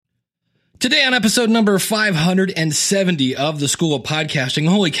Today on episode number 570 of the School of Podcasting,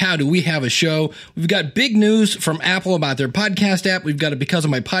 holy cow, do we have a show. We've got big news from Apple about their podcast app. We've got a Because of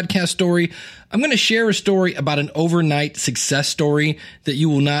My Podcast story. I'm going to share a story about an overnight success story that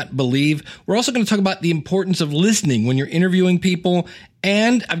you will not believe. We're also going to talk about the importance of listening when you're interviewing people.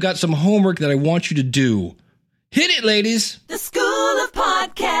 And I've got some homework that I want you to do. Hit it, ladies. The School of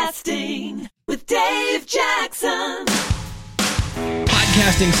Podcasting with Dave Jackson.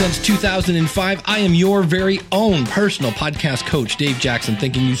 Podcasting since 2005. I am your very own personal podcast coach, Dave Jackson.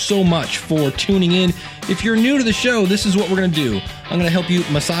 Thanking you so much for tuning in. If you're new to the show, this is what we're going to do. I'm going to help you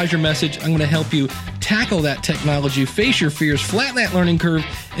massage your message. I'm going to help you tackle that technology, face your fears, flatten that learning curve,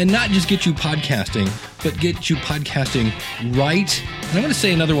 and not just get you podcasting, but get you podcasting right. And I'm going to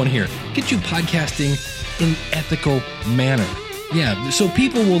say another one here. Get you podcasting in an ethical manner. Yeah, so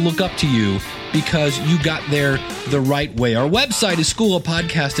people will look up to you because you got there the right way. Our website is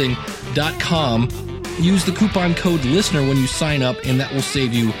schoolofpodcasting.com. Use the coupon code LISTENER when you sign up, and that will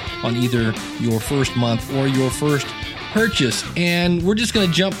save you on either your first month or your first purchase. And we're just going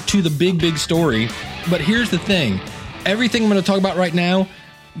to jump to the big story. But here's the thing. Everything I'm going to talk about right now,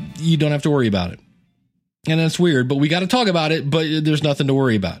 you don't have to worry about it. And that's weird, but we got to talk about it, but there's nothing to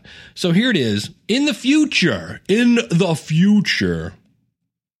worry about. So here it is. In the future,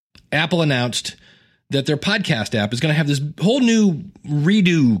 Apple announced that their podcast app is going to have this whole new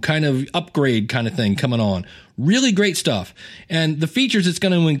redo kind of upgrade kind of thing coming on. Really great stuff. And the features it's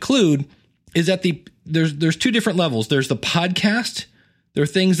going to include is that there's two different levels. There's the podcast. There are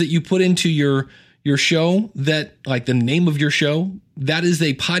things that you put into your show that, like the name of your show, that is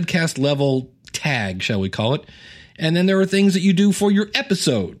a podcast level tag, shall we call it. And then there are things that you do for your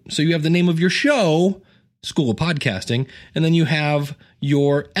episode. So you have the name of your show, School of Podcasting, and then you have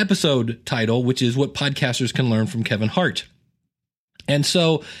your episode title, which is what podcasters can learn from Kevin Hart. And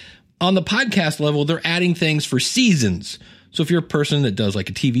so on the podcast level, they're adding things for seasons. So if you're a person that does like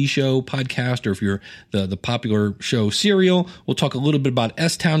a TV show podcast, or if you're the popular show Serial, we'll talk a little bit about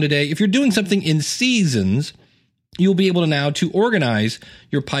S-Town today. If you're doing something in seasons, you'll be able to now to organize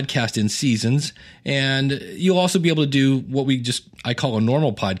your podcast in seasons, and you'll also be able to do what I call a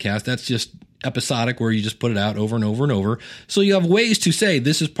normal podcast. That's just episodic, where you just put it out over and over and over. So you have ways to say,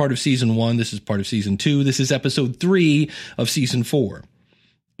 this is part of season 1, this is part of season 2, this is episode 3 of season 4.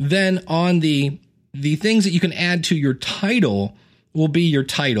 Then on the things that you can add to your title will be your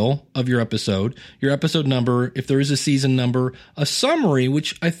title of your episode number, if there is a season number, a summary,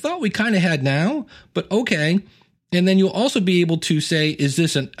 which I thought we kind of had now, but okay. And then you'll also be able to say, is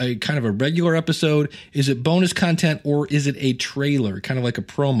this a kind of a regular episode? Is it bonus content, or is it a trailer, kind of like a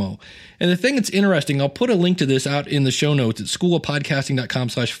promo? And the thing that's interesting, I'll put a link to this out in the show notes at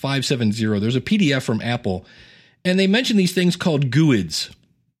schoolofpodcasting.com/570. There's a PDF from Apple, and they mention these things called GUIDs,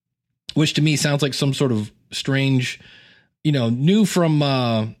 which to me sounds like some sort of strange, new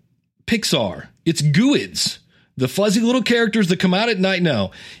from Pixar. It's GUIDs. The fuzzy little characters that come out at night.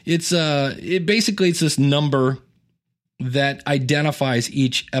 No, it's this number that identifies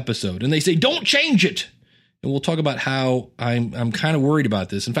each episode, and they say, don't change it. And we'll talk about how I'm kind of worried about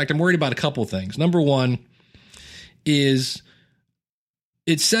this. In fact, I'm worried about a couple of things. Number one is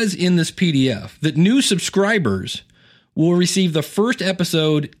it says in this PDF that new subscribers will receive the first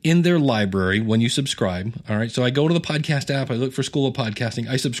episode in their library when you subscribe. All right. So I go to the podcast app, I look for School of Podcasting,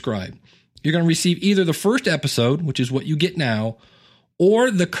 I subscribe. You're going to receive either the first episode, which is what you get now, or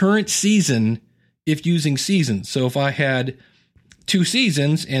the current season if using seasons. So if I had 2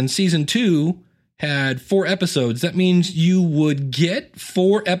 seasons and season 2 had 4 episodes, that means you would get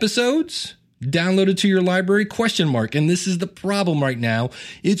 4 episodes downloaded to your library, ? And this is the problem right now.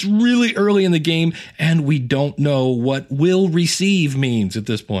 It's really early in the game, and we don't know what will receive means at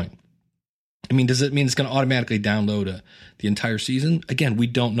this point. I mean, does it mean it's going to automatically download the entire season? Again, we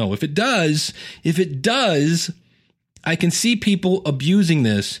don't know. If it does, I can see people abusing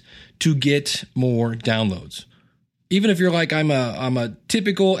this to get more downloads. Even if you're like, I'm a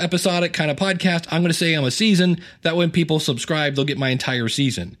typical episodic kind of podcast, I'm going to say I'm a season. That when people subscribe, they'll get my entire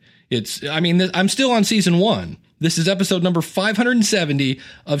season. I'm still on season 1. This is episode number 570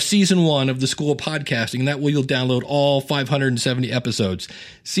 of season 1 of the School of Podcasting. And that way you'll download all 570 episodes.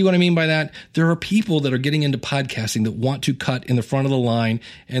 See what I mean by that? There are people that are getting into podcasting that want to cut in the front of the line,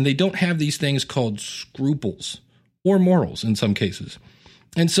 and they don't have these things called scruples or morals in some cases.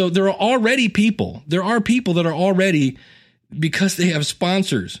 And so there are people that are already, because they have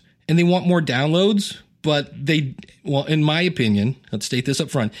sponsors and they want more downloads, but in my opinion, let's state this up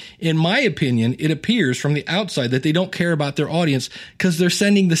front. In my opinion, it appears from the outside that they don't care about their audience because they're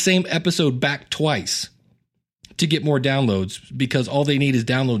sending the same episode back twice. to get more downloads, because all they need is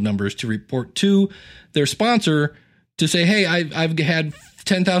download numbers to report to their sponsor to say, hey, I've had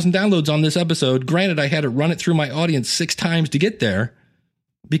 10,000 downloads on this episode. Granted, I had to run it through my audience 6 times to get there,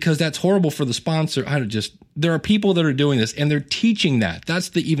 because that's horrible for the sponsor. There are people that are doing this, and they're teaching that. That's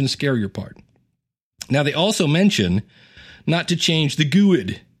the even scarier part. Now, they also mention not to change the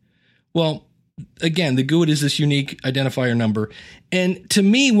GUID. Well, again, the GUID is this unique identifier number. And to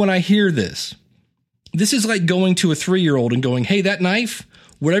me, when I hear this is like going to a 3-year-old and going, hey, that knife,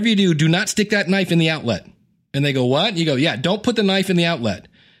 whatever you do not stick that knife in the outlet. And they go, what? You go, yeah, don't put the knife in the outlet.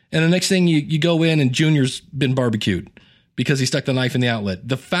 And the next thing you go in and Junior's been barbecued because he stuck the knife in the outlet.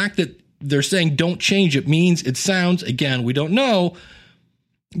 The fact that they're saying don't change it means it sounds, again, we don't know,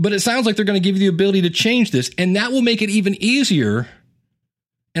 but it sounds like they're going to give you the ability to change this. And that will make it even easier.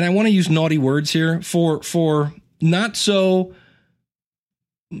 And I want to use naughty words here for not so,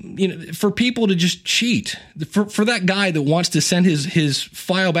 for people to just cheat. For that guy that wants to send his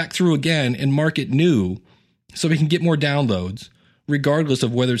file back through again and mark it new so he can get more downloads, regardless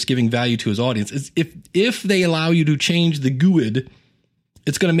of whether it's giving value to his audience. If they allow you to change the GUID,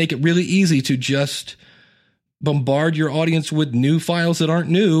 it's going to make it really easy to just bombard your audience with new files that aren't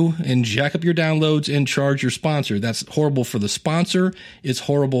new and jack up your downloads and charge your sponsor. That's horrible for the sponsor. It's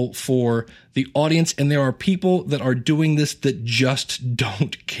horrible for the audience. And there are people that are doing this that just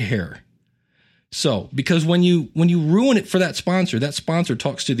don't care. So, because when you ruin it for that sponsor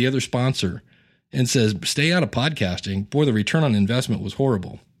talks to the other sponsor and says, stay out of podcasting. Boy, the return on investment was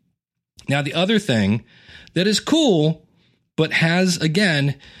horrible. Now, the other thing that is cool, but has,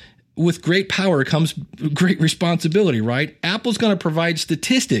 again, with great power comes great responsibility, right? Apple's going to provide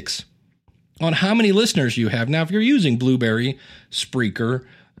statistics on how many listeners you have. Now, if you're using Blueberry, Spreaker,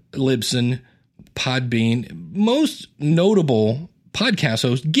 Libsyn, Podbean, most notable podcast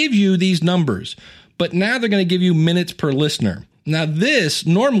hosts give you these numbers, but now they're going to give you minutes per listener. Now, this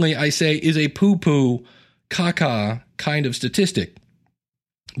normally I say is a poo-poo, caca kind of statistic,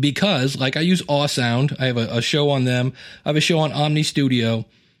 because like I use Awesound. I have a show on them. I have a show on Omni Studio.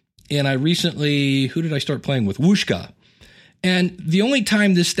 And I recently, who did I start playing with? Wooshka. And the only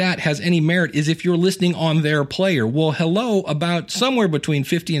time this stat has any merit is if you're listening on their player. Well, hello, about somewhere between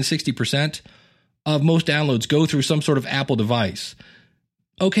 50 and 60% of most downloads go through some sort of Apple device.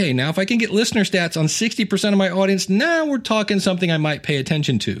 Okay, now if I can get listener stats on 60% of my audience, now we're talking something I might pay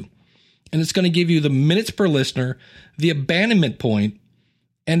attention to. And it's going to give you the minutes per listener, the abandonment point,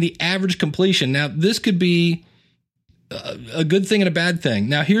 and the average completion. Now, this could be a good thing and a bad thing.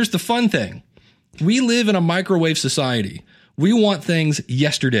 Now, here's the fun thing. We live in a microwave society. We want things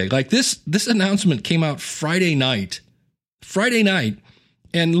yesterday. Like this announcement came out Friday night.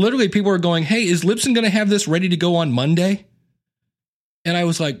 And literally people are going, hey, is Libsyn going to have this ready to go on Monday? And I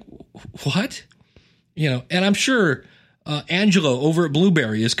was like, what? And I'm sure Angelo over at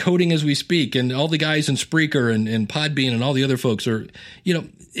Blueberry is coding as we speak, and all the guys in Spreaker and Podbean and all the other folks are,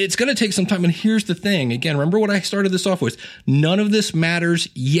 it's going to take some time. And here's the thing. Again, remember what I started this off with. None of this matters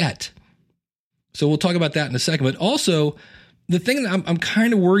yet. So we'll talk about that in a second. But also, the thing that I'm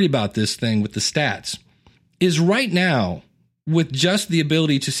kind of worried about this thing with the stats is right now, with just the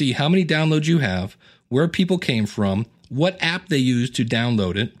ability to see how many downloads you have, where people came from, what app they used to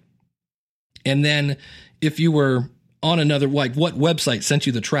download it, and then if you were on another, like what website sent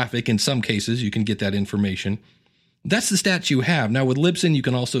you the traffic, in some cases, you can get that information. That's the stats you have. Now with Libsyn, you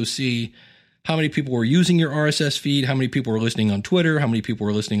can also see how many people were using your RSS feed, how many people were listening on Twitter, how many people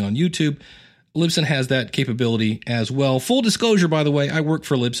were listening on YouTube. Libsyn has that capability as well. Full disclosure, by the way, I work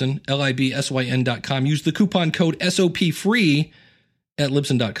for Libsyn, libsyn.com. Use the coupon code SOPFREE at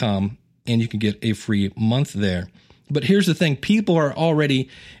libsyn.com, and you can get a free month there. But here's the thing. People are already,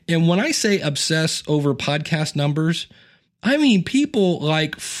 and when I say obsess over podcast numbers, I mean people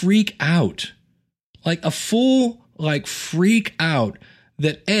like freak out, like a full freak out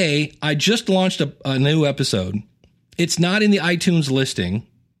that I just launched a new episode. It's not in the iTunes listing.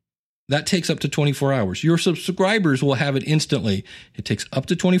 That takes up to 24 hours. Your subscribers will have it instantly. It takes up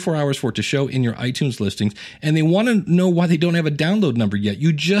to 24 hours for it to show in your iTunes listings. And they want to know why they don't have a download number yet.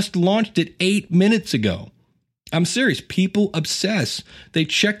 You just launched it 8 minutes ago. I'm serious. People obsess. They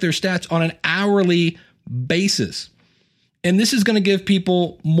check their stats on an hourly basis. And this is going to give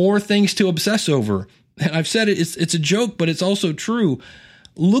people more things to obsess over. And I've said it's a joke, but it's also true.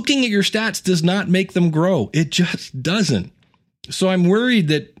 Looking at your stats does not make them grow. It just doesn't. So I'm worried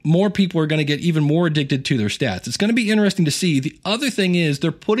that more people are going to get even more addicted to their stats. It's going to be interesting to see. The other thing is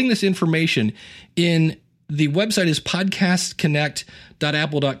they're putting this information in The website is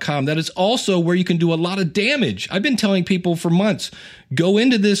podcastconnect.apple.com. That is also where you can do a lot of damage. I've been telling people for months, go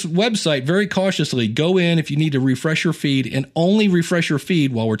into this website very cautiously. Go in if you need to refresh your feed, and only refresh your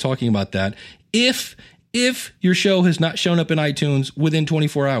feed while we're talking about that if your show has not shown up in iTunes within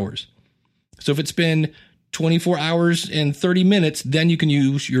 24 hours. So if it's been 24 hours and 30 minutes, then you can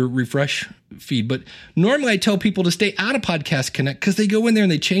use your refresh feed. But normally I tell people to stay out of Podcast Connect because they go in there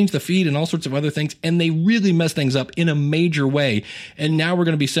and they change the feed and all sorts of other things, and they really mess things up in a major way. And now we're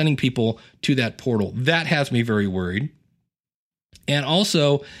going to be sending people to that portal. That has me very worried. And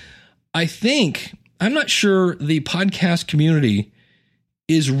also, I'm not sure the podcast community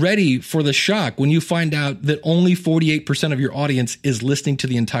is ready for the shock when you find out that only 48% of your audience is listening to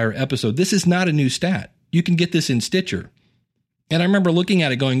the entire episode. This is not a new stat. You can get this in Stitcher. And I remember looking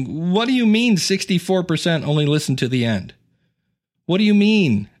at it going, what do you mean 64% only listen to the end? What do you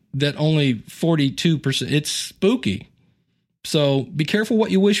mean that only 42%? It's spooky. So be careful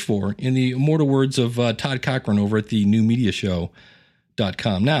what you wish for, in the immortal words of Todd Cochran over at the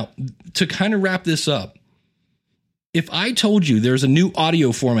newmediashow.com. Now, to kind of wrap this up, if I told you there's a new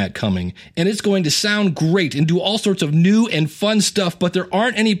audio format coming and it's going to sound great and do all sorts of new and fun stuff, but there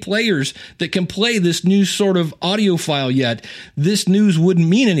aren't any players that can play this new sort of audio file yet, this news wouldn't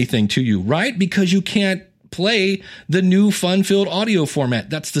mean anything to you, right? Because you can't play the new fun-filled audio format.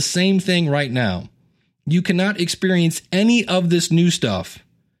 That's the same thing right now. You cannot experience any of this new stuff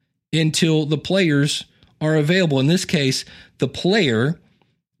until the players are available. In this case, the player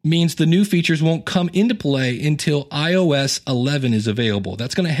means the new features won't come into play until iOS 11 is available.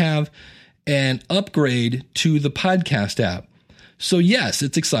 That's going to have an upgrade to the podcast app. So yes,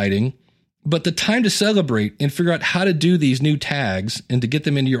 it's exciting, but the time to celebrate and figure out how to do these new tags and to get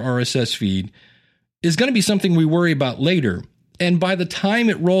them into your RSS feed is going to be something we worry about later. And by the time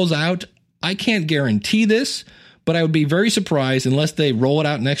it rolls out, I can't guarantee this, but I would be very surprised unless they roll it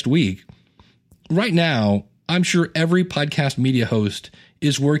out next week. Right now, I'm sure every podcast media host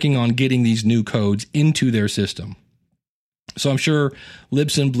is working on getting these new codes into their system. So I'm sure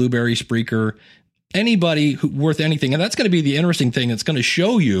Libsyn, Blueberry, Spreaker, anybody worth anything. And that's going to be the interesting thing. That's going to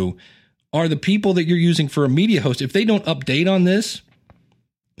show you are the people that you're using for a media host. If they don't update on this,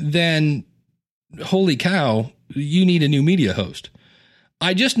 then holy cow, you need a new media host.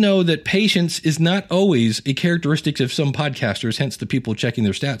 I just know that patience is not always a characteristic of some podcasters, hence the people checking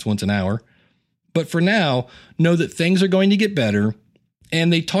their stats once an hour. But for now, know that things are going to get better.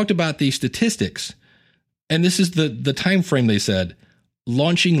 And they talked about the statistics. And this is the time frame they said,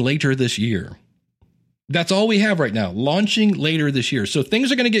 launching later this year. That's all we have right now, launching later this year. So things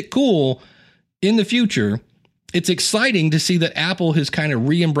are going to get cool in the future. It's exciting to see that Apple has kind of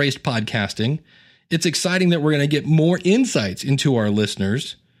re-embraced podcasting. It's exciting that we're going to get more insights into our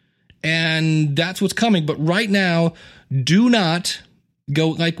listeners. And that's what's coming. But right now, do not go,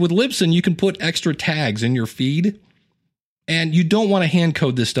 like with Libsyn, you can put extra tags in your feed. And you don't want to hand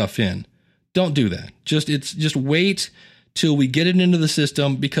code this stuff in. Don't do that. Just wait till we get it into the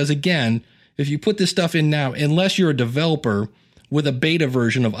system, because again, if you put this stuff in now, unless you're a developer with a beta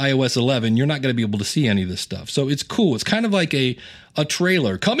version of iOS 11, you're not going to be able to see any of this stuff. So it's cool. It's kind of like a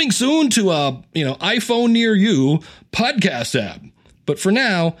trailer coming soon to a iPhone near you podcast app. But for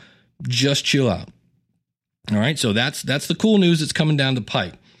now, just chill out. All right. So that's the cool news that's coming down the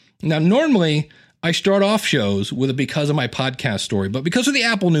pipe. Now, normally I start off shows with a because of my podcast story, but because of the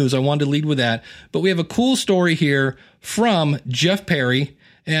Apple news, I wanted to lead with that. But we have a cool story here from Jeff Perry.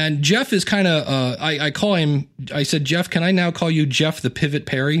 And Jeff is kind of, I call him, I said, Jeff, can I now call you Jeff the Pivot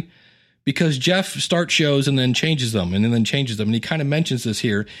Perry? Because Jeff starts shows and then changes them and then changes them. And he kind of mentions this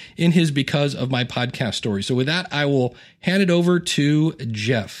here in his because of my podcast story. So with that, I will hand it over to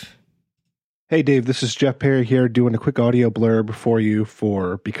Jeff. Hey, Dave, this is Jeff Perry here doing a quick audio blurb for you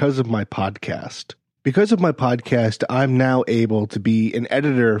for Because of My Podcast. Because of my podcast, I'm now able to be an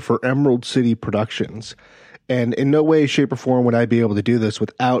editor for Emerald City Productions. And in no way, shape, or form would I be able to do this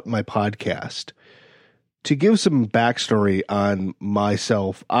without my podcast. To give some backstory on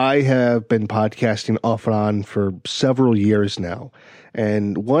myself, I have been podcasting off and on for several years now.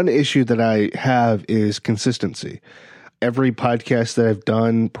 And one issue that I have is consistency. Every podcast that I've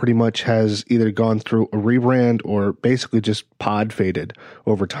done pretty much has either gone through a rebrand or basically just pod faded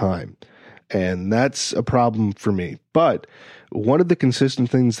over time. And that's a problem for me. But one of the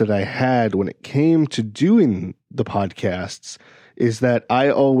consistent things that I had when it came to doing the podcasts is that I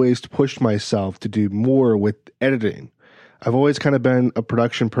always pushed myself to do more with editing. I've always kind of been a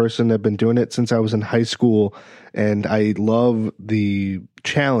production person. I've been doing it since I was in high school, and I love the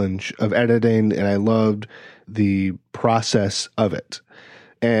challenge of editing, and I loved the process of it.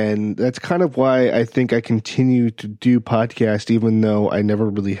 And that's kind of why I think I continue to do podcast, even though I never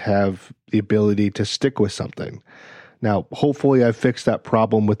really have the ability to stick with something. Now, hopefully I've fixed that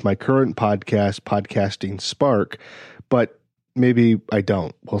problem with my current podcast, Podcasting Spark, but maybe I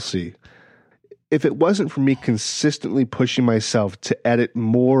don't. We'll see. If it wasn't for me consistently pushing myself to edit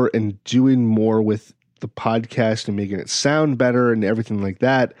more and doing more with the podcast and making it sound better and everything like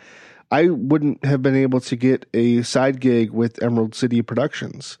that, I wouldn't have been able to get a side gig with Emerald City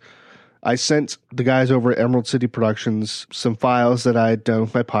Productions. I sent the guys over at Emerald City Productions some files that I had done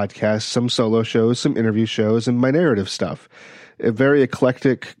with my podcast, some solo shows, some interview shows, and my narrative stuff. A very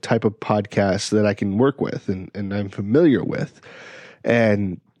eclectic type of podcast that I can work with and I'm familiar with.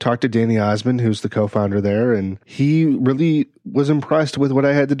 And talked to Danny Osmond, who's the co-founder there, and he really was impressed with what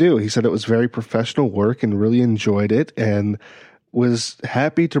I had to do. He said it was very professional work and really enjoyed it and was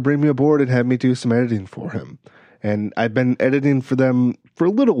happy to bring me aboard and have me do some editing for him. And I've been editing for them for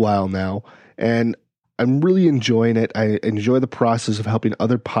a little while now, and I'm really enjoying it. I enjoy the process of helping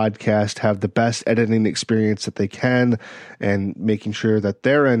other podcasts have the best editing experience that they can and making sure that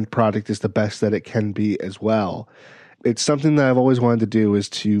their end product is the best that it can be as well. It's something that I've always wanted to do, is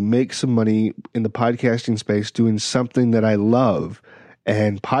to make some money in the podcasting space doing something that I love.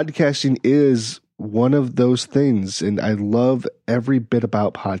 And podcasting is one of those things, and I love every bit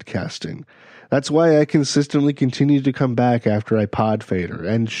about podcasting. That's why I consistently continue to come back after I pod fade or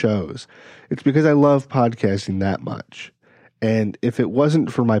end shows. It's because I love podcasting that much. And if it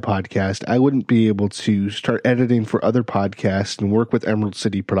wasn't for my podcast, I wouldn't be able to start editing for other podcasts and work with Emerald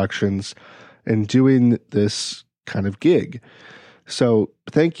City Productions and doing this kind of gig. So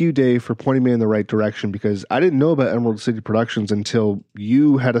thank you, Dave, for pointing me in the right direction, because I didn't know about Emerald City Productions until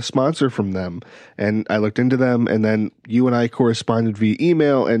you had a sponsor from them. And I looked into them, and then you and I corresponded via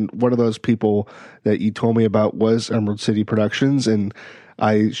email. And one of those people that you told me about was Emerald City Productions. And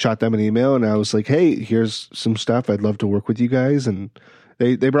I shot them an email, and I was like, hey, here's some stuff. I'd love to work with you guys. And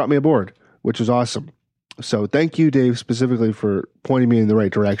they brought me aboard, which was awesome. So thank you, Dave, specifically for pointing me in the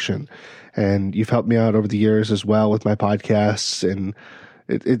right direction. And you've helped me out over the years as well with my podcasts. And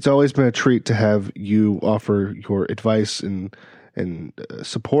it's always been a treat to have you offer your advice and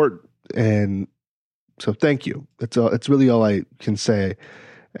support. And so thank you. It's really all I can say.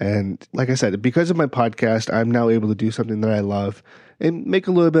 And like I said, because of my podcast, I'm now able to do something that I love and make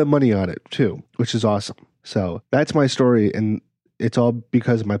a little bit of money on it too, which is awesome. So that's my story. And it's all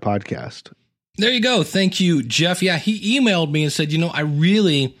because of my podcast. There you go. Thank you, Jeff. Yeah, he emailed me and said, I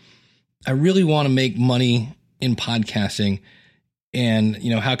really want to make money in podcasting, and,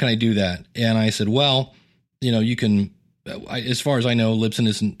 how can I do that? And I said, well, you can, as far as I know, Libsyn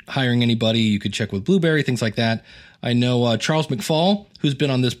isn't hiring anybody. You could check with Blueberry, things like that. I know Charles McFall, who's been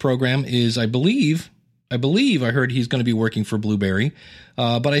on this program, is, I believe I heard he's going to be working for Blueberry.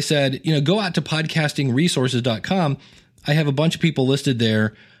 But I said, go out to podcastingresources.com. I have a bunch of people listed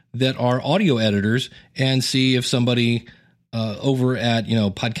there that are audio editors, and see if somebody over at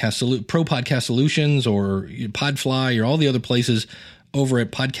Pro Podcast Solutions or Podfly or all the other places over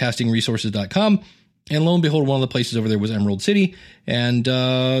at podcastingresources.com. And lo and behold, one of the places over there was Emerald City, and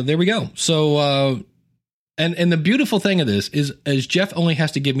there we go. So and the beautiful thing of this is Jeff only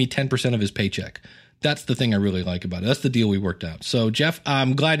has to give me 10% of his paycheck. That's the thing I really like about it. That's the deal we worked out. So Jeff,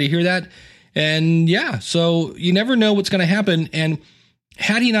 I'm glad to hear that. And yeah, so you never know what's going to happen. And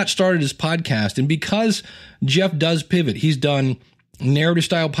had he not started his podcast, and because Jeff does pivot, he's done narrative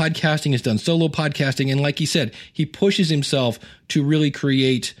style podcasting, he's done solo podcasting, and like he said, he pushes himself to really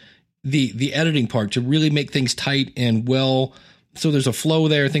create the editing part, to really make things tight and well, so there's a flow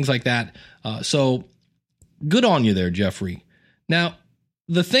there, things like that. So good on you there, Jeffrey. Now,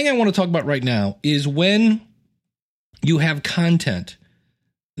 the thing I want to talk about right now is when you have content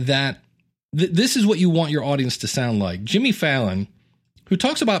that this is what you want your audience to sound like. Jimmy Fallon, who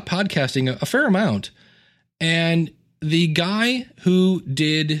talks about podcasting a fair amount, and the guy who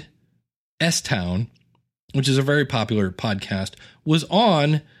did S-Town, which is a very popular podcast, was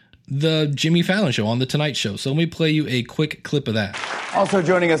on the Jimmy Fallon Show, on The Tonight Show. So let me play you a quick clip of that. Also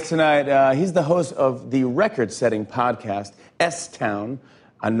joining us tonight, he's the host of the record-setting podcast, S-Town.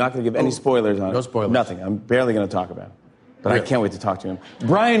 I'm not going to give any spoilers on it. No spoilers. Nothing. I'm barely going to talk about it. But I can't wait to talk to him.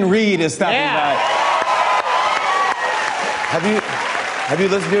 Brian Reed is stopping by. Have you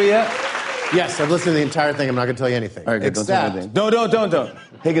listened to it yet? Yes, I've listened to the entire thing. I'm not going to tell you anything. All right, good. Don't tell me anything. Don't.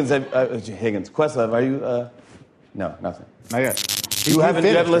 Higgins, Questlove, are you, no, nothing. Not yet. You haven't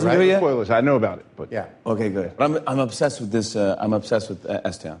listened to it yet? Spoilers. I know about it, but Yeah. Okay, good. But I'm obsessed with this, I'm obsessed with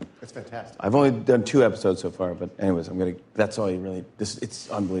S-Town. It's fantastic. I've only done 2 episodes so far, but anyways, that's all you really, it's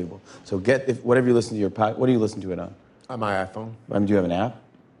unbelievable. So whatever you listen to what do you listen to it on? On my iPhone. Do you have an app?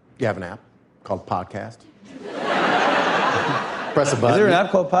 You have an app called Podcast. Press a button. Is there an app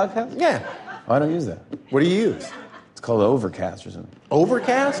called Podcast? Yeah. Oh, I don't use that. What do you use? It's called Overcast or something.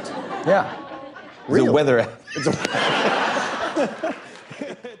 Overcast? Yeah. Really? It's a weather app.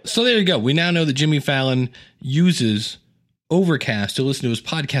 So there you go. We now know that Jimmy Fallon uses Overcast to listen to his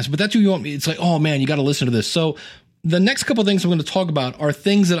podcast, but that's what you want me. It's like, oh man, you got to listen to this. So the next couple of things I'm going to talk about are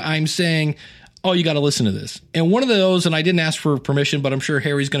things that I'm saying, oh, you got to listen to this. And one of those, and I didn't ask for permission, but I'm sure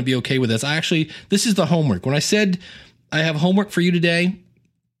Harry's going to be okay with this. This is the homework. When I said I have homework for you today,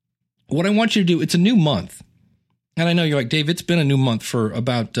 what I want you to do, it's a new month. And I know you're like, Dave, it's been a new month for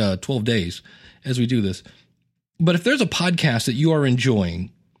about 12 days as we do this. But if there's a podcast that you are enjoying,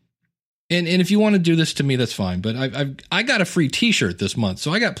 and if you want to do this to me, that's fine. But I got a free t-shirt this month,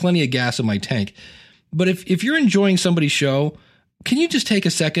 so I got plenty of gas in my tank. But if you're enjoying somebody's show, can you just take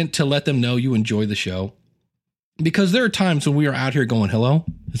a second to let them know you enjoy the show? Because there are times when we are out here going, hello,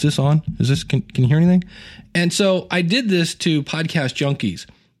 is this on? Can you hear anything? And so I did this to Podcast Junkies.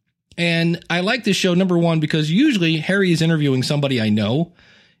 And I like this show, number one, because usually Harry is interviewing somebody I know.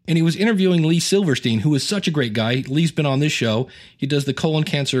 And he was interviewing Lee Silverstein, who is such a great guy. Lee's been on this show. He does the colon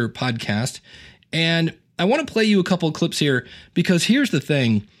cancer podcast. And I want to play you a couple of clips here because here's the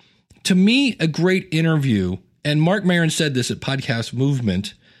thing. To me, a great interview, and Mark Maron said this at Podcast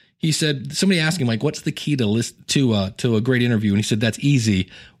Movement. He said, somebody asked him, like, what's the key to a great interview? And he said, that's easy.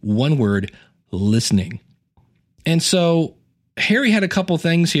 One word, listening. And so Harry had a couple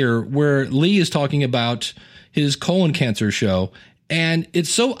things here where Lee is talking about his colon cancer show. And it's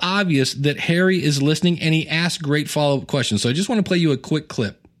so obvious that Harry is listening and he asks great follow-up questions. So I just want to play you a quick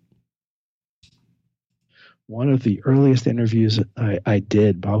clip. One of the earliest interviews I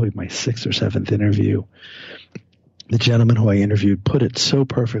did, probably my sixth or seventh interview, the gentleman who I interviewed put it so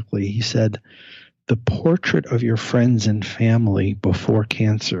perfectly. He said, the portrait of your friends and family before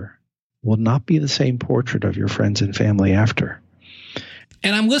cancer will not be the same portrait of your friends and family after.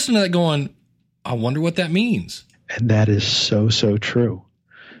 And I'm listening to that going, I wonder what that means. And that is so, so true.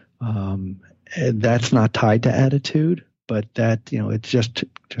 And that's not tied to attitude, but that, it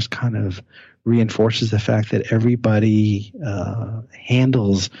just kind of reinforces the fact that everybody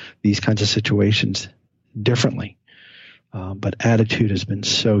handles these kinds of situations differently. But attitude has been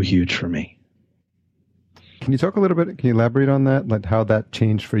so huge for me. Can you talk a little bit? Can you elaborate on that? Like how that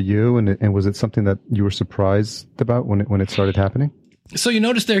changed for you, and was it something that you were surprised about when it started happening? So you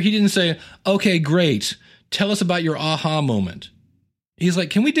notice there, he didn't say, "Okay, great. Tell us about your aha moment." He's like,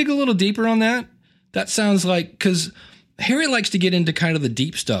 "Can we dig a little deeper on that?" That sounds like, because Harry likes to get into kind of the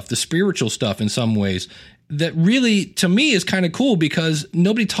deep stuff, the spiritual stuff in some ways. That really, to me, is kind of cool because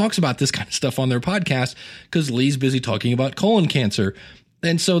nobody talks about this kind of stuff on their podcast because Lee's busy talking about colon cancer.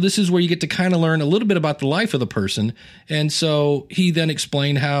 And so this is where you get to kind of learn a little bit about the life of the person. And so he then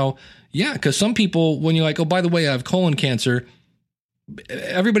explained how, yeah, because some people, when you're like, oh, by the way, I have colon cancer,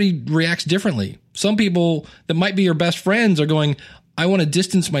 everybody reacts differently. Some people that might be your best friends are going, I want to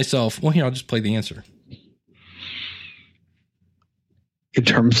distance myself. Well, here, I'll just play the answer. In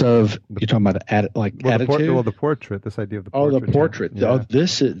terms of, you're talking about attitude? The portrait, this idea of the portrait. Oh, the portrait. Yeah. Oh,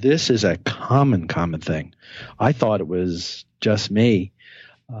 this is a common thing. I thought it was just me.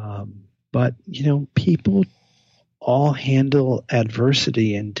 But, people all handle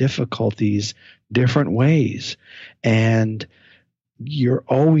adversity and difficulties different ways. And you're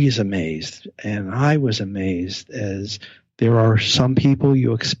always amazed. And I was amazed as there are some people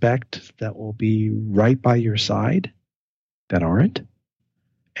you expect that will be right by your side that aren't.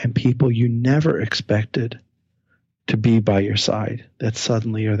 And people you never expected to be by your side that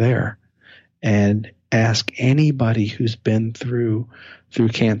suddenly are there. And ask anybody who's been through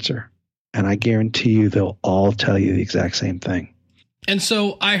cancer, and I guarantee you they'll all tell you the exact same thing. And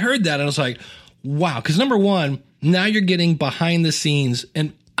so I heard that and I was like, wow, because number one, now you're getting behind the scenes,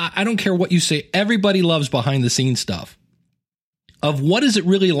 and I don't care what you say, everybody loves behind the scenes stuff of what is it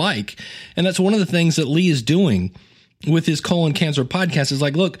really like. And that's one of the things that Lee is doing with his colon cancer podcast is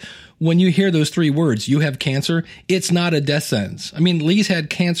like, look, when you hear those three words, you have cancer, it's not a death sentence. I mean, Lee's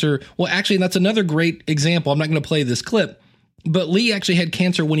had cancer. Well, actually, that's another great example. I'm not going to play this clip, but Lee actually had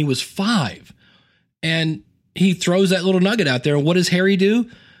cancer when he was 5. And he throws that little nugget out there. What does Harry do?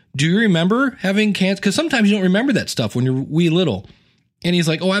 Do you remember having cancer? Because sometimes you don't remember that stuff when you're wee little. And he's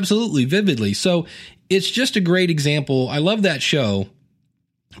like, oh, absolutely, vividly. So it's just a great example. I love that show.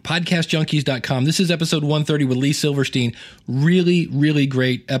 Podcastjunkies.com. This is episode 130 with Lee Silverstein. Really, really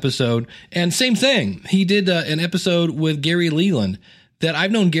great episode. And same thing. He did an episode with Gary Leland that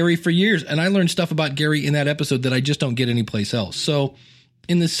I've known Gary for years. And I learned stuff about Gary in that episode that I just don't get anyplace else. So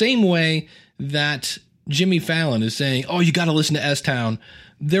in the same way that Jimmy Fallon is saying, oh, you got to listen to S-Town.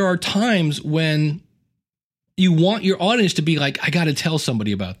 there are times when you want your audience to be like, I got to tell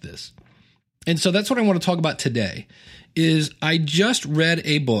somebody about this. And so that's what I want to talk about today is I just read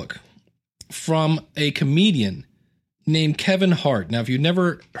a book from a comedian named Kevin Hart. Now, if you've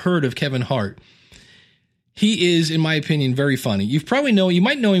never heard of Kevin Hart, he is, in my opinion, very funny. You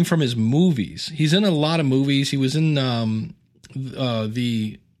might know him from his movies. He's in a lot of movies. He was in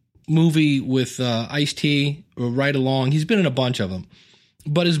the movie with Ice-T, Right Along. He's been in a bunch of them.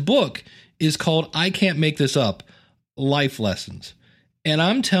 But his book is called I Can't Make This Up, Life Lessons. And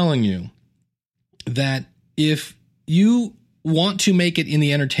I'm telling you that if you want to make it in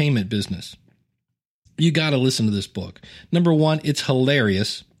the entertainment business, you got to listen to this book. Number one, it's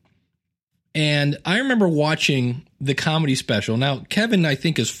hilarious. And I remember watching the comedy special. Now, Kevin, I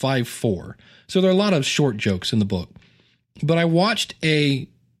think, is 5'4", so there are a lot of short jokes in the book. But I watched I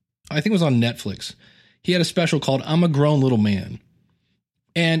think it was on Netflix. He had a special called I'm a Grown Little Man.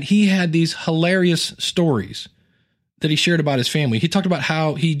 And he had these hilarious stories that he shared about his family. He talked about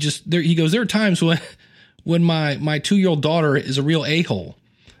how he goes, there are times when my 2-year-old daughter is a real a-hole.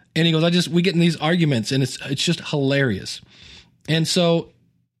 And he goes, we get in these arguments and it's just hilarious. And so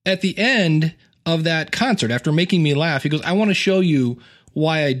at the end of that concert, after making me laugh, he goes, I want to show you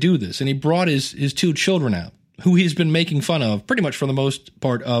why I do this. And he brought his 2 children out, who he's been making fun of pretty much for the most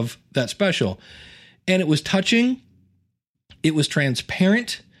part of that special. And it was touching. It was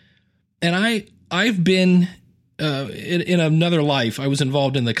transparent. And I've been, in another life, I was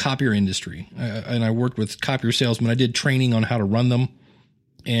involved in the copier industry. And I worked with copier salesmen. I did training on how to run them.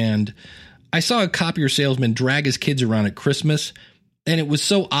 And I saw a copier salesman drag his kids around at Christmas. And it was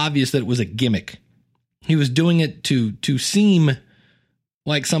so obvious that it was a gimmick. He was doing it to seem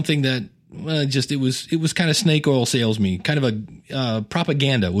like something that it was kind of snake oil salesman, kind of a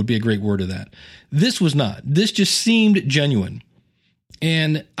propaganda would be a great word of that. This was not. This just seemed genuine.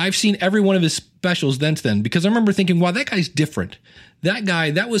 And I've seen every one of his specials since then because I remember thinking, wow, that guy's different. That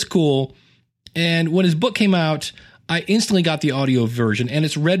guy, that was cool. And when his book came out, I instantly got the audio version and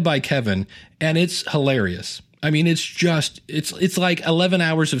it's read by Kevin and it's hilarious. I mean, it's like 11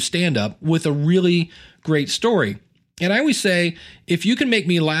 hours of stand-up with a really great story. And I always say, if you can make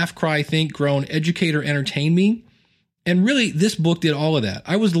me laugh, cry, think, groan, educate, or entertain me, and really this book did all of that.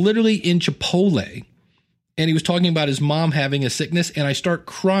 I was literally in Chipotle, and he was talking about his mom having a sickness, and I start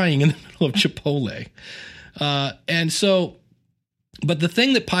crying in the middle of Chipotle. But the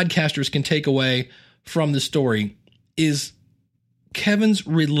thing that podcasters can take away from the story is Kevin's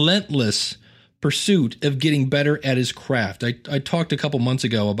relentless pursuit of getting better at his craft. I talked a couple months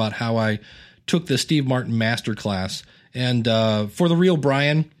ago about how I took the Steve Martin masterclass, and for the Real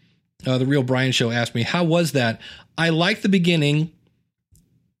Brian show asked me, how was that? I liked the beginning.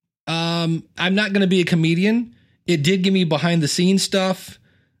 I'm not going to be a comedian. It did give me behind the scenes stuff.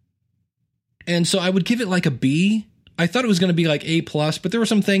 And so I would give it like a B. I thought it was going to be like A+, but there were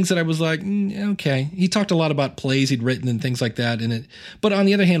some things that I was like, okay. He talked a lot about plays he'd written and things like that in it. But on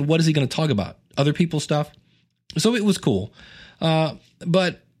the other hand, what is he going to talk about? Other people's stuff? So it was cool.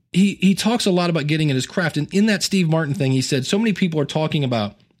 But he talks a lot about getting in his craft. And in that Steve Martin thing, he said, so many people are talking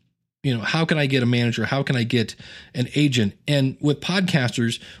about, how can I get a manager? How can I get an agent? And with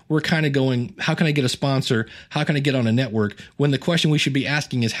podcasters, we're kind of going, how can I get a sponsor? How can I get on a network? When the question we should be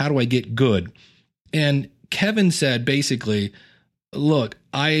asking is, how do I get good? And Kevin said, basically, look,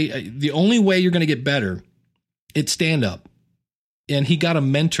 the only way you're going to get better, it's stand up. And he got a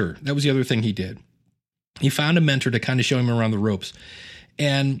mentor. That was the other thing he did. He found a mentor to kind of show him around the ropes.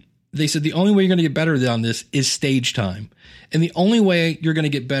 And they said, the only way you're going to get better on this is stage time. And the only way you're going to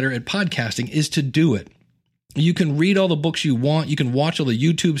get better at podcasting is to do it. You can read all the books you want. You can watch all the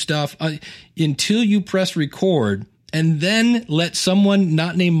YouTube stuff until you press record and then let someone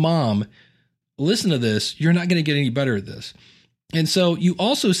not named mom listen to this. You're not going to get any better at this. And so you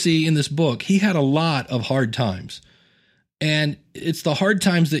also see in this book, he had a lot of hard times. And it's the hard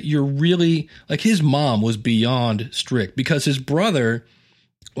times that you're really like, his mom was beyond strict because his brother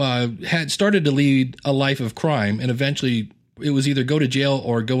had started to lead a life of crime. And eventually it was either go to jail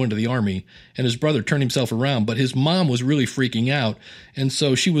or go into the army. And his brother turned himself around, but his mom was really freaking out. And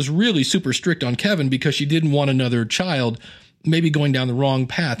so she was really super strict on Kevin because she didn't want another child maybe going down the wrong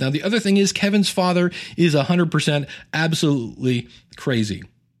path. Now, the other thing is Kevin's father is 100% absolutely crazy.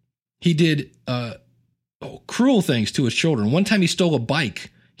 He did cruel things to his children. One time he stole a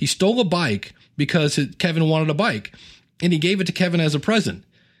bike. He stole a bike because Kevin wanted a bike, and he gave it to Kevin as a present.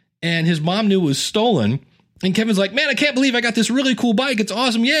 And his mom knew it was stolen. And Kevin's like, man, I can't believe I got this really cool bike. It's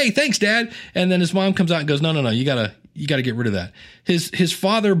awesome. Yay. Thanks, Dad. And then his mom comes out and goes, no, you gotta get rid of that. His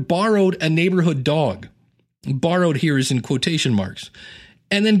father borrowed a neighborhood dog. Borrowed here is in quotation marks.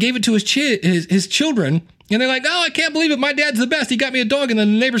 and then gave it to his children. And they're like, oh, I can't believe it. My dad's the best. He got me a dog. And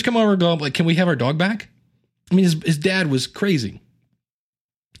then the neighbors come over and go, like, can we have our dog back? I mean, his dad was crazy.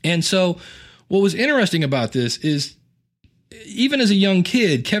 And so what was interesting about this is even as a young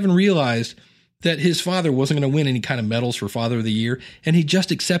kid, Kevin realized that his father wasn't going to win any kind of medals for Father of the Year, and he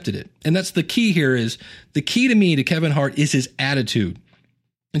just accepted it. And that's the key here is the key to me to Kevin Hart is his attitude.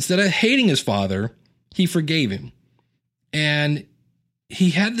 Instead of hating his father, he forgave him. And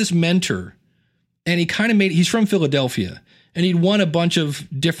he had this mentor, and he kind of he's from Philadelphia, and he'd won a bunch of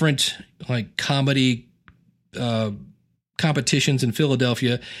different like comedy competitions in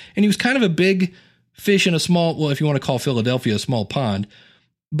Philadelphia. And he was kind of a big fish in a small, well, if you want to call Philadelphia a small pond,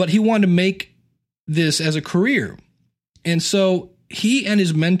 but he wanted to make this as a career. And so he and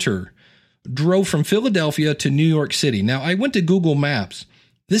his mentor drove from Philadelphia to New York City. Now, I went to Google Maps.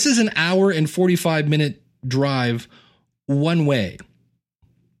 This is an hour and 45-minute drive one way.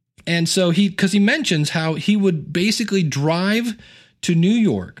 And so because he mentions how he would basically drive to New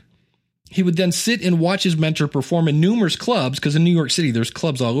York. He would then sit and watch his mentor perform in numerous clubs, because in New York City, there's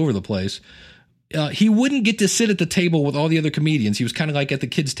clubs all over the place. He wouldn't get to sit at the table with all the other comedians. He was kind of like at the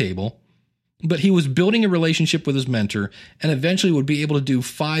kids' table. But he was building a relationship with his mentor and eventually would be able to do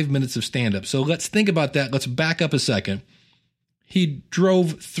 5 minutes of stand-up. So let's think about that. Let's back up a second. He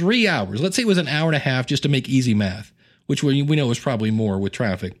drove 3 hours. Let's say it was an hour and a half just to make easy math, which we know is probably more with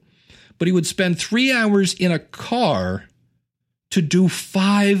traffic. But he would spend 3 hours in a car to do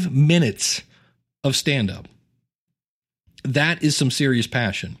 5 minutes of stand-up. That is some serious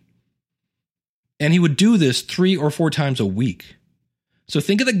passion. And he would do this 3 or 4 times a week. So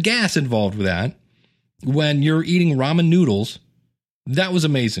think of the gas involved with that. When you're eating ramen noodles, that was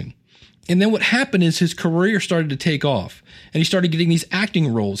amazing. And then what happened is his career started to take off, and he started getting these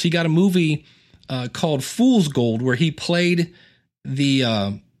acting roles. He got a movie called Fool's Gold where he played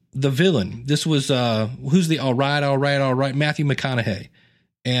the villain. This was who's the all right, Matthew McConaughey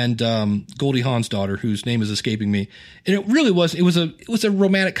and Goldie Hawn's daughter, whose name is escaping me. And it really was a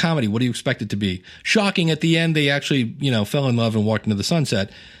romantic comedy. What do you expect it to be? Shocking at the end, they actually fell in love and walked into the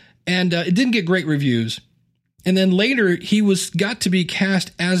sunset, and it didn't get great reviews. And then later he got to be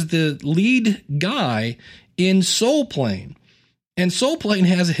cast as the lead guy in Soul Plane, and Soul Plane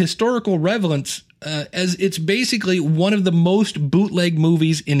has a historical relevance. As it's basically one of the most bootleg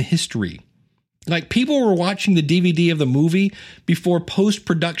movies in history. Like, people were watching the DVD of the movie before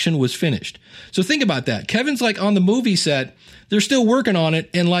post-production was finished. So think about that. Kevin's like on the movie set, they're still working on it.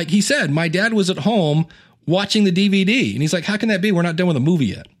 And like he said, my dad was at home watching the DVD. And he's like, how can that be? We're not done with the movie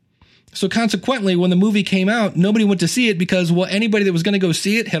yet. So consequently, when the movie came out, nobody went to see it because, well, anybody that was going to go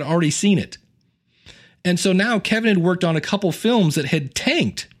see it had already seen it. And so now Kevin had worked on a couple films that had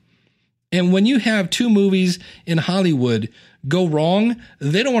tanked. And when you have 2 movies in Hollywood go wrong,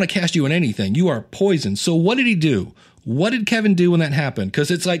 they don't want to cast you in anything. You are poisoned. So what did he do? What did Kevin do when that happened? Because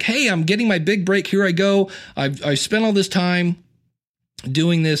it's like, hey, I'm getting my big break. Here I go. I spent all this time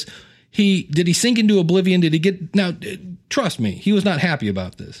doing this. Did he sink into oblivion? Now, trust me, he was not happy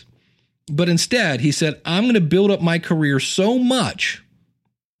about this. But instead, he said, I'm going to build up my career so much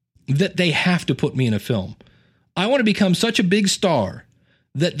that they have to put me in a film. I want to become such a big star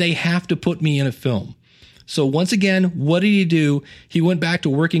that they have to put me in a film. So once again, what did he do? He went back to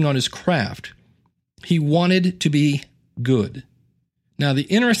working on his craft. He wanted to be good. Now, the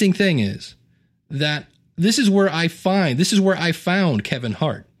interesting thing is that this is where I found Kevin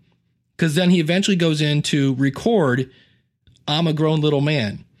Hart. Because then he eventually goes in to record I'm a Grown Little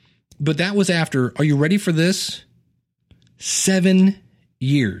Man. But that was after, are you ready for this? 7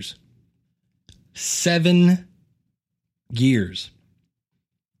 years. 7 years.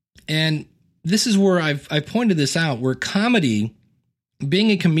 And this is where I pointed this out, where comedy,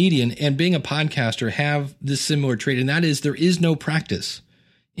 being a comedian and being a podcaster have this similar trait, and that is there is no practice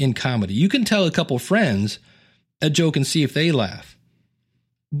in comedy. You can tell a couple friends a joke and see if they laugh,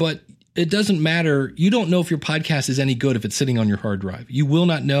 but it doesn't matter. You don't know if your podcast is any good if it's sitting on your hard drive. You will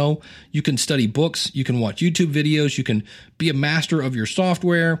not know. You can study books. You can watch YouTube videos. You can be a master of your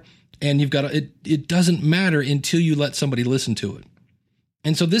software, and it doesn't matter until you let somebody listen to it.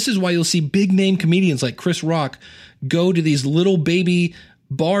 And so this is why you'll see big name comedians like Chris Rock go to these little baby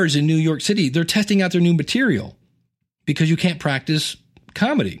bars in New York City. They're testing out their new material because you can't practice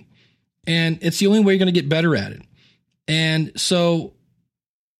comedy. And it's the only way you're going to get better at it. And so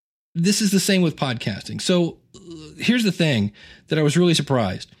this is the same with podcasting. So here's the thing that I was really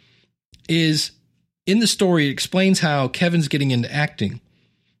surprised is in the story, it explains how Kevin's getting into acting.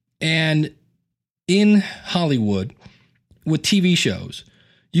 And in Hollywood with TV shows,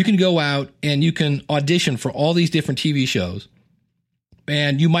 you can go out and you can audition for all these different TV shows.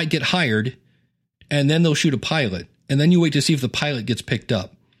 and you might get hired, and then they'll shoot a pilot, and then you wait to see if the pilot gets picked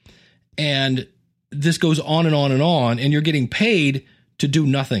up. And this goes on and on and on, and you're getting paid to do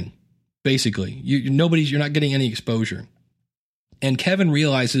nothing, basically. You're not getting any exposure. And Kevin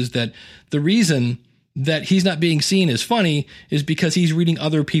realizes that the reason that he's not being seen as funny is because he's reading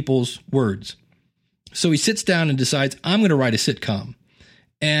other people's words. So he sits down and decides, I'm going to write a sitcom.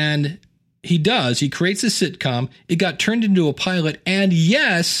 And he does. He creates a sitcom. It got turned into a pilot. And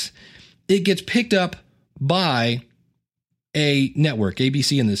yes, it gets picked up by a network,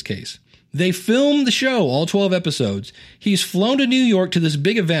 ABC in this case. They filmed the show, all 12 episodes. He's flown to New York to this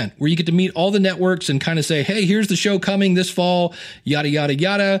big event where you get to meet all the networks and kind of say, hey, here's the show coming this fall, yada, yada,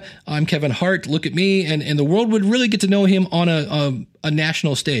 yada. I'm Kevin Hart. Look at me. And the world would really get to know him on a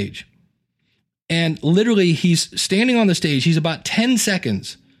national stage. And literally, he's standing on the stage. He's about 10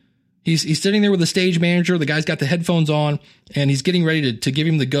 seconds. He's sitting there with the stage manager. The guy's got the headphones on, and he's getting ready to give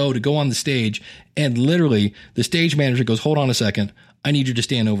him the go to go on the stage. And literally, the stage manager goes, hold on a second. I need you to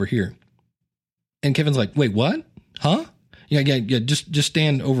stand over here. And Kevin's like, wait, what? Huh? Yeah. Just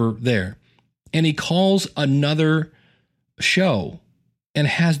stand over there. And he calls another show and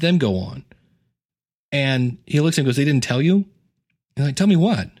has them go on. And he looks at him and goes, they didn't tell you? And like, tell me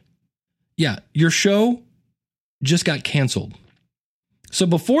what? Yeah, your show just got canceled. So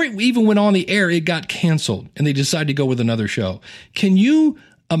before it even went on the air, it got canceled and they decided to go with another show. Can you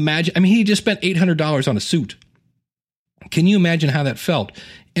imagine? I mean, he just spent $800 on a suit. Can you imagine how that felt?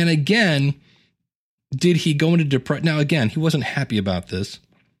 And again, did he go into depression? Now, again, he wasn't happy about this.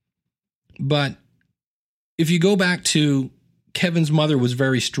 But if you go back to Kevin's mother was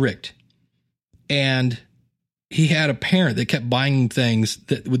very strict, and he had a parent that kept buying things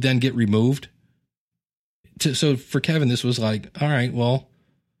that would then get removed. So for Kevin, this was like, all right, well,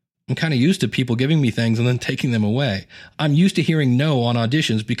 I'm kind of used to people giving me things and then taking them away. I'm used to hearing no on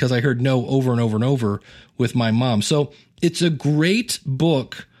auditions because I heard no over and over and over with my mom. So it's a great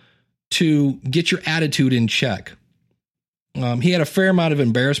book to get your attitude in check. He had a fair amount of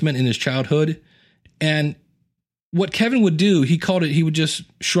embarrassment in his childhood. And what Kevin would do, he would just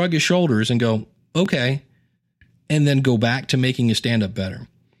shrug his shoulders and go, okay, and then go back to making his stand-up better.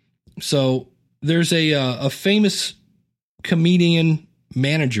 So there's a famous comedian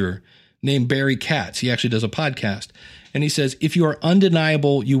manager named Barry Katz. He actually does a podcast. And he says, if you are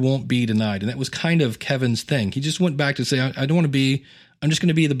undeniable, you won't be denied. And that was kind of Kevin's thing. He just went back to say, I don't want to be, I'm just going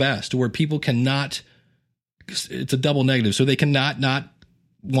to be the best, where people cannot, it's a double negative, so they cannot not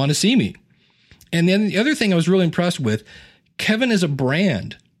want to see me. And then the other thing I was really impressed with, Kevin is a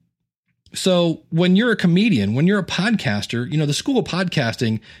brand. So when you're a comedian, when you're a podcaster, the School of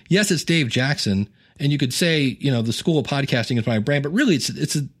Podcasting, yes, it's Dave Jackson. And you could say, the School of Podcasting is my brand, but really it's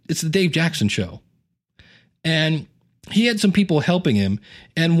the Dave Jackson Show. And he had some people helping him.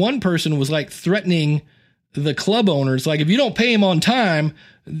 And one person was like threatening the club owners, like, if you don't pay him on time,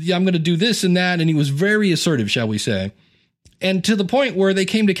 I'm going to do this and that. And he was very assertive, shall we say. And to the point where they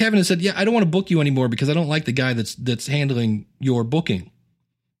came to Kevin and said, yeah, I don't want to book you anymore because I don't like the guy that's handling your booking.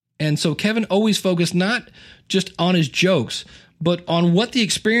 And so Kevin always focused not just on his jokes, but on what the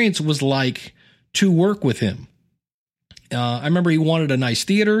experience was like to work with him. I remember he wanted a nice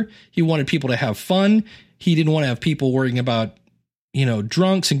theater. He wanted people to have fun. He didn't want to have people worrying about,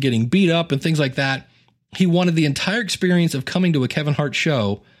 drunks and getting beat up and things like that. He wanted the entire experience of coming to a Kevin Hart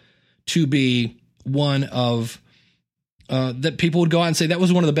show to be one of that people would go out and say, that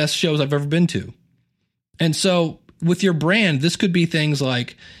was one of the best shows I've ever been to. And so with your brand, this could be things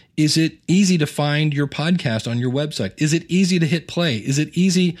like, is it easy to find your podcast on your website? Is it easy to hit play? Is it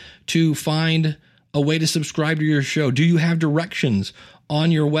easy to find a way to subscribe to your show? Do you have directions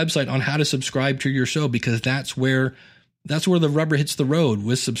on your website on how to subscribe to your show? Because that's where the rubber hits the road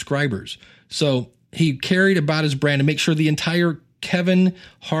with subscribers. So he cared about his brand to make sure the entire Kevin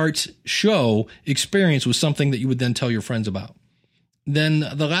Hart show experience was something that you would then tell your friends about. Then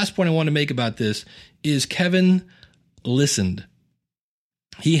the last point I want to make about this is Kevin listened.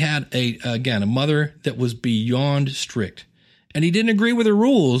 He had a mother that was beyond strict, and he didn't agree with her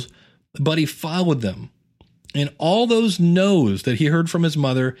rules, but he followed them. And all those no's that he heard from his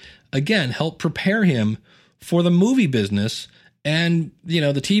mother, again, helped prepare him for the movie business and, the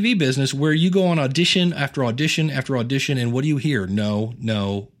TV business, where you go on audition after audition after audition. And what do you hear? No,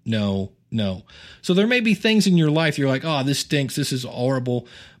 no, no, no. So there may be things in your life you're like, oh, this stinks. This is horrible.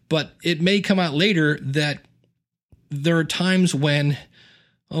 But it may come out later that there are times when,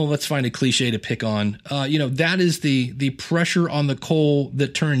 let's find a cliche to pick on. That is the pressure on the coal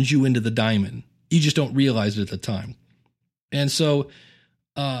that turns you into the diamond. You just don't realize it at the time. And so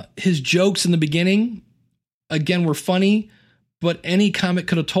his jokes in the beginning, again, were funny, but any comic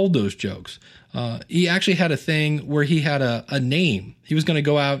could have told those jokes. He actually had a thing where he had a name. He was going to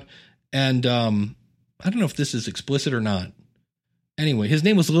go out and I don't know if this is explicit or not. Anyway, his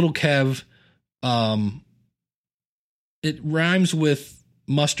name was Little Kev. It rhymes with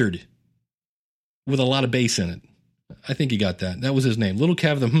mustard with a lot of bass in it. I think he got that. That was his name, Little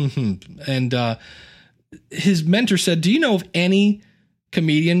Kev. And his mentor said, "Do you know of any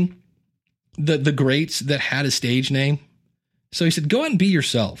comedian, the greats, that had a stage name?" So he said, "Go out and be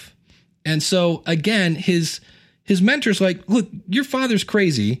yourself." And so again, his mentor's like, "Look, your father's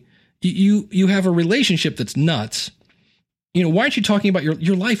crazy. You have a relationship that's nuts. You know, why aren't you talking about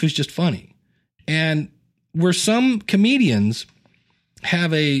your life is just funny?" And where some comedians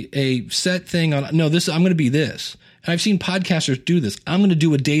have a set thing on, no, this, I'm going to be this. And I've seen podcasters do this. I'm going to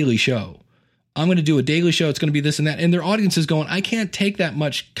do a daily show. I'm going to do a daily show. It's going to be this and that. And their audience is going, I can't take that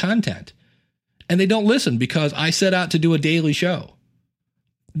much content. And they don't listen because I set out to do a daily show.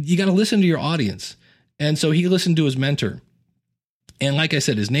 You got to listen to your audience. And so he listened to his mentor. And like I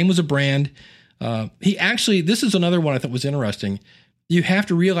said, his name was a brand. He actually, this is another one I thought was interesting. You have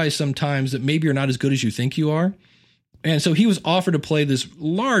to realize sometimes that maybe you're not as good as you think you are. And so he was offered to play this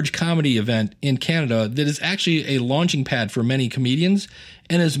large comedy event in Canada that is actually a launching pad for many comedians.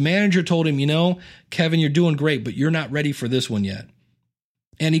 And his manager told him, you know, Kevin, you're doing great, but you're not ready for this one yet.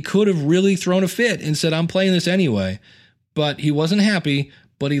 And he could have really thrown a fit and said, I'm playing this anyway. But he wasn't happy,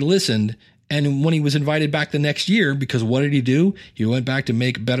 but he listened. And when he was invited back the next year, because what did he do? He went back to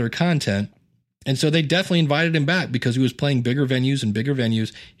make better content. And so they definitely invited him back because he was playing bigger venues and bigger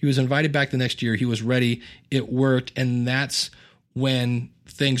venues. He was invited back the next year. He was ready. It worked. And that's when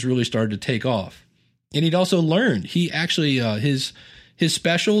things really started to take off. And he'd also learned, he actually, his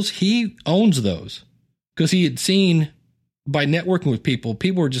specials, he owns those because he had seen by networking with people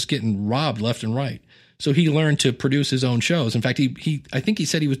were just getting robbed left and right. So he learned to produce his own shows. In fact, I think he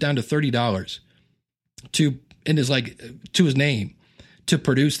said he was down to $30 to his name to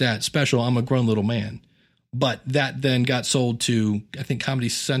produce that special, I'm a Grown Little Man. But that then got sold to, I think, Comedy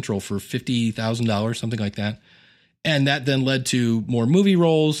Central for $50,000, something like that. And that then led to more movie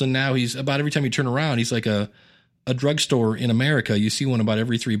roles. And now he's, about every time you turn around, he's like a drugstore in America. You see one about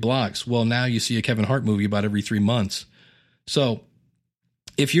every 3 blocks. Well, now you see a Kevin Hart movie about every 3 months. So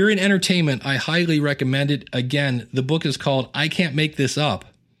if you're in entertainment, I highly recommend it. Again, the book is called I Can't Make This Up,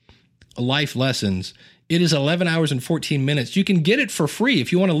 Life Lessons. It is 11 hours and 14 minutes. You can get it for free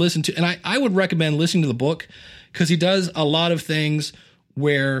if you want to listen to, and I would recommend listening to the book because he does a lot of things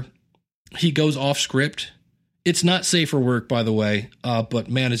where he goes off script. It's not safe for work, by the way, but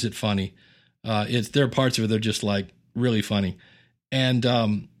man, is it funny. There are parts of it that are just like really funny.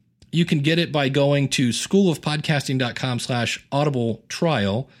 And you can get it by going to schoolofpodcasting.com/audible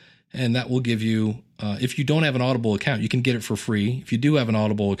trial. And that will give you, if you don't have an Audible account, you can get it for free. If you do have an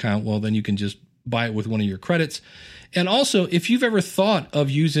Audible account, well, then you can just buy it with one of your credits. And also, if you've ever thought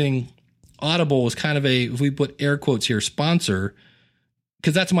of using Audible as kind of if we put air quotes here, sponsor,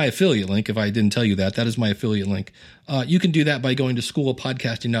 because that's my affiliate link. If I didn't tell you that, that is my affiliate link. You can do that by going to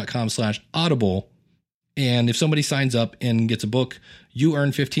schoolofpodcasting.com/audible. And if somebody signs up and gets a book, you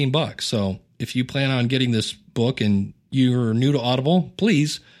earn $15. So if you plan on getting this book and you're new to Audible,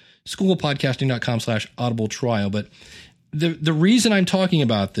 please, schoolofpodcasting.com/audible trial. But the reason I'm talking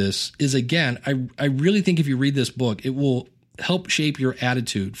about this is, again, I really think if you read this book, it will help shape your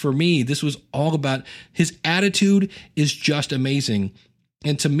attitude. For me, this was all about his attitude is just amazing.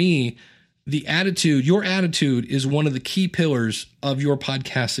 And to me, your attitude is one of the key pillars of your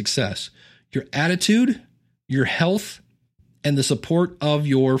podcast success. Your attitude, your health, and the support of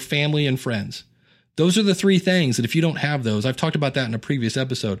your family and friends. Those are the 3 things that if you don't have those, I've talked about that in a previous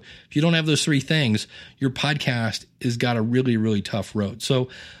episode. If you don't have those 3 things, your podcast has got a really, really tough road. So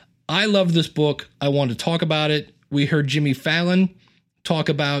I loved this book. I wanted to talk about it. We heard Jimmy Fallon talk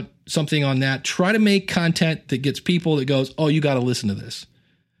about something on that. Try to make content that gets people that goes, oh, you got to listen to this.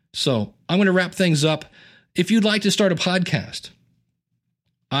 So I'm going to wrap things up. If you'd like to start a podcast,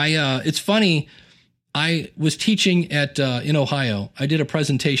 it's funny. I was teaching in Ohio. I did a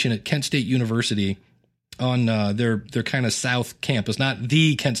presentation at Kent State University on their kind of South campus, not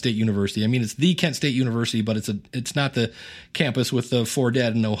the Kent State University. I mean, it's the Kent State University, but it's not the campus with the 4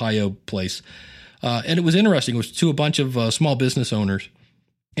 Dead in Ohio place. And it was interesting. It was to a bunch of small business owners.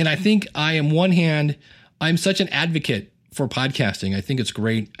 And I think I'm such an advocate for podcasting. I think it's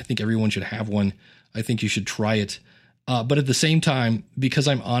great. I think everyone should have one. I think you should try it. But at the same time, because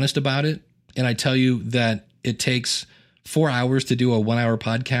I'm honest about it, and I tell you that it takes 4 hours to do a 1-hour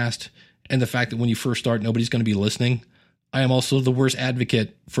podcast, and the fact that when you first start, nobody's going to be listening, I am also the worst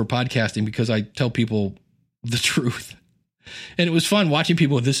advocate for podcasting because I tell people the truth. And it was fun watching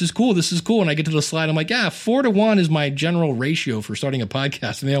people, this is cool. And I get to the slide, I'm like, 4-1 is my general ratio for starting a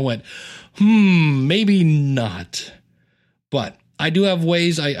podcast. And they all went, maybe not. But I do have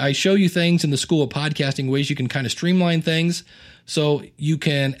ways, I show you things in the School of Podcasting, ways you can kind of streamline things so you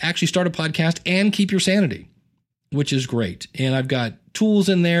can actually start a podcast and keep your sanity, which is great. And I've got tools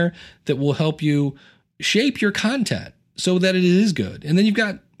in there that will help you shape your content so that it is good. And then you've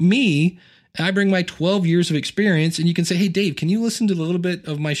got me. I bring my 12 years of experience, and you can say, hey, Dave, can you listen to a little bit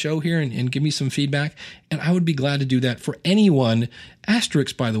of my show here and give me some feedback? And I would be glad to do that for anyone,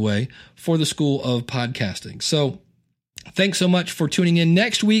 asterisk, by the way, for the School of Podcasting. So thanks so much for tuning in.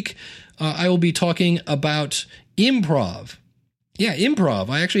 Next week, I will be talking about improv. Yeah, improv.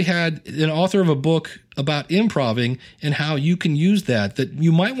 I actually had an author of a book about improving and how you can use that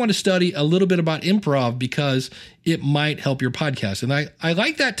you might want to study a little bit about improv because it might help your podcast. And I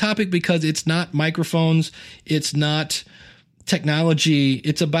like that topic because it's not microphones, it's not technology,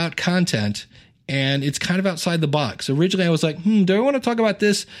 it's about content, and it's kind of outside the box. Originally, I was like, do I want to talk about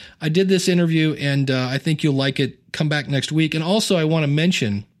this? I did this interview, and I think you'll like it. Come back next week. And also, I want to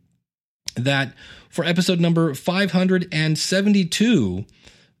mention that for episode number 572,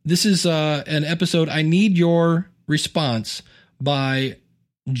 this is an episode. I need your response by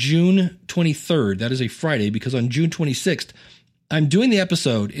June 23rd. That is a Friday, because on June 26th, I'm doing the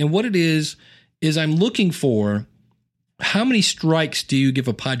episode. And what it is I'm looking for how many strikes do you give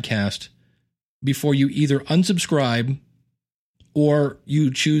a podcast before you either unsubscribe or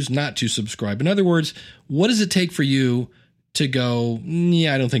you choose not to subscribe. In other words, what does it take for you to go,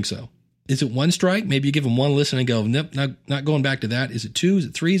 I don't think so? Is it one strike? Maybe you give them one listen and go, nope, not going back to that. Is it 2? Is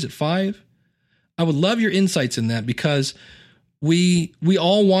it 3? Is it 5? I would love your insights in that, because we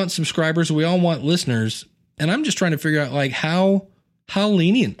all want subscribers. We all want listeners. And I'm just trying to figure out, like, how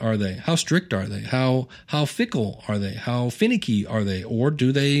lenient are they? How strict are they? How fickle are they? How finicky are they? Or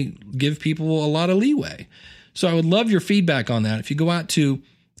do they give people a lot of leeway? So I would love your feedback on that. If you go out to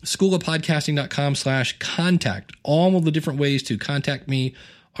schoolofpodcasting.com/contact, all of the different ways to contact me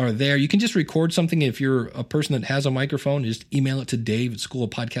are there. You can just record something. If you're a person that has a microphone, just email it to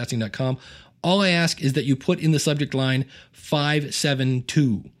dave@schoolofpodcasting.com. All I ask is that you put in the subject line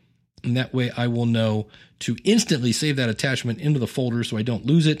 572. And that way I will know to instantly save that attachment into the folder so I don't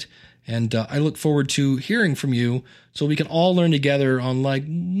lose it. And I look forward to hearing from you so we can all learn together on, like,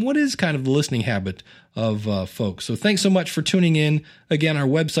 what is kind of the listening habit of folks. So thanks so much for tuning in. Again, our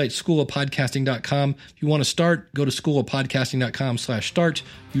website, schoolofpodcasting.com. If you want to start, go to schoolofpodcasting.com/start.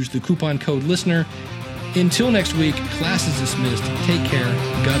 Use the coupon code LISTENER. Until next week, class is dismissed. Take care.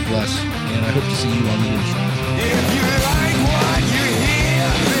 God bless. And I hope to see you on the inside. If you like what you hear,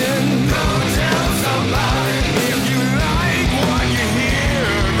 then go tell somebody. If you like what you hear,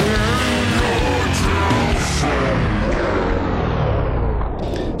 then go tell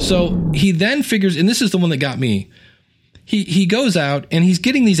somebody. So he then figures, and this is the one that got me. He goes out and he's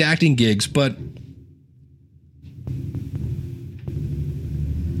getting these acting gigs, but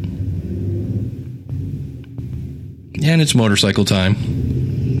and it's motorcycle time.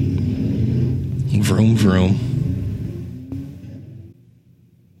 Vroom, vroom.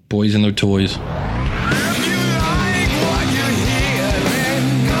 Boys and their toys.